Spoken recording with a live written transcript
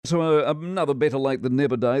It's another better late than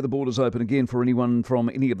never day. The borders open again for anyone from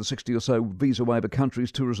any of the 60 or so visa waiver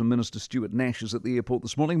countries. Tourism Minister Stuart Nash is at the airport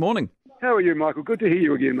this morning. Morning. How are you, Michael? Good to hear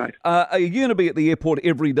you again, mate. Are you going to be at the airport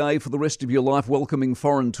every day for the rest of your life welcoming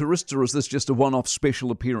foreign tourists, or is this just a one-off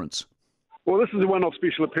special appearance? Well, this is a one-off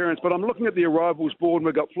special appearance, but I'm looking at the arrivals board, and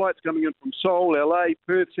we've got flights coming in from Seoul, LA,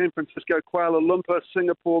 Perth, San Francisco, Kuala Lumpur,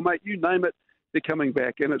 Singapore, mate, you name it. They're coming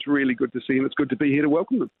back, and it's really good to see them. It's good to be here to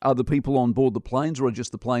welcome them. Are the people on board the planes, or are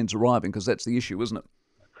just the planes arriving? Because that's the issue, isn't it?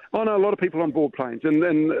 Oh, no, a lot of people on board planes, and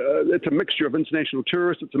it's a mixture of international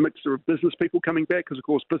tourists. It's a mixture of business people coming back, because, of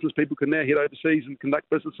course, business people can now head overseas and conduct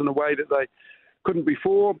business in a way that they couldn't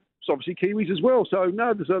before. It's obviously Kiwis as well. So,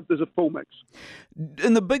 no, there's a full mix.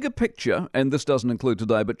 In the bigger picture, and this doesn't include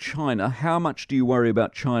today, but China, how much do you worry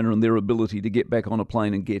about China and their ability to get back on a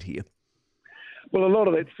plane and get here? Well, a lot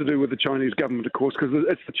of that's to do with the Chinese government, of course, because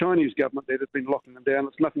it's the Chinese government that has been locking them down.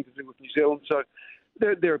 It's nothing to do with New Zealand. So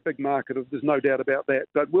they're a big market. There's no doubt about that.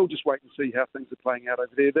 But we'll just wait and see how things are playing out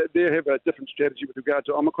over there. They have a different strategy with regard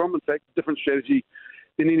to Omicron. In fact, a different strategy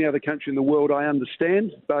than any other country in the world, I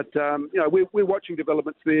understand. But, we're watching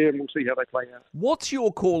developments there, and we'll see how they play out. What's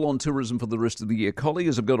your call on tourism for the rest of the year?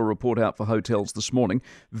 Colliers have got a report out for hotels this morning.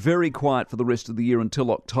 Very quiet for the rest of the year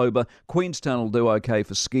until October. Queenstown will do okay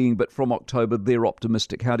for skiing, but from October, they're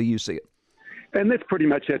optimistic. How do you see it? And that's pretty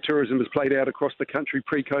much how tourism has played out across the country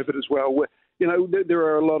pre-COVID as well. There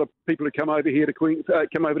are a lot of people who come over here to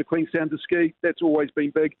Queenstown to ski. That's always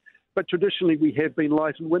been big. But traditionally, we have been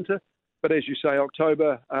light in winter. But as you say,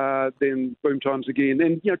 October, then boom times again.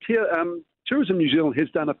 And, Tourism New Zealand has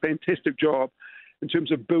done a fantastic job in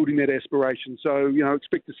terms of building that aspiration. So,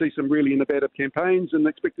 expect to see some really innovative campaigns and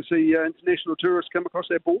expect to see international tourists come across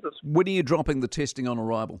our borders. When are you dropping the testing on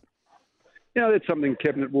arrival? That's something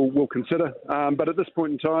Cabinet will consider. But at this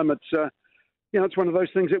point in time, it's one of those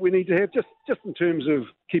things that we need to have just in terms of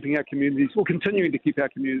keeping our communities, continuing to keep our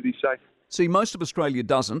communities safe. See, most of Australia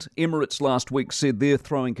doesn't. Emirates last week said they're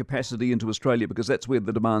throwing capacity into Australia because that's where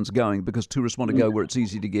the demand's going, because tourists want to go where it's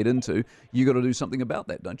easy to get into. You've got to do something about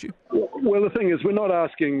that, don't you? Well, the thing is, we're not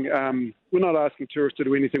asking tourists to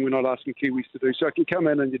do anything. We're not asking Kiwis to do. So if you come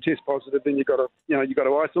in and you test positive, then you've got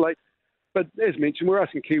to isolate. But as mentioned, we're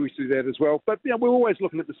asking Kiwis to do that as well. But we're always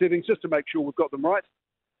looking at the settings just to make sure we've got them right.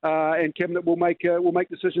 And Cabinet will make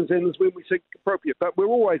decisions then as when we think appropriate. But we're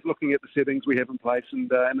always looking at the settings we have in place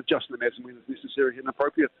and adjusting them as and when it's necessary and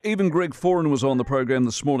appropriate. Even Greg Foran was on the program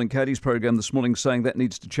this morning, Katie's program this morning, saying that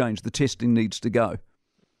needs to change. The testing needs to go.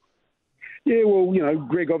 Yeah, well,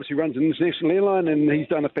 Greg obviously runs an international airline, and he's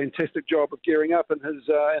done a fantastic job of gearing up, and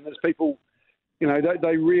his people,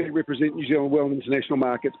 they really represent New Zealand well in international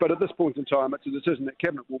markets. But at this point in time, it's a decision that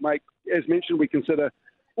Cabinet will make. As mentioned, we consider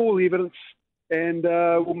all the evidence. And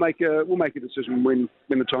we'll make a decision when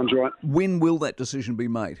the time's right. When will that decision be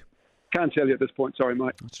made? Can't tell you at this point. Sorry,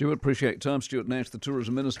 mate. Stuart, appreciate your time. Stuart Nash, the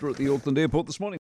Tourism Minister at the Auckland Airport this morning.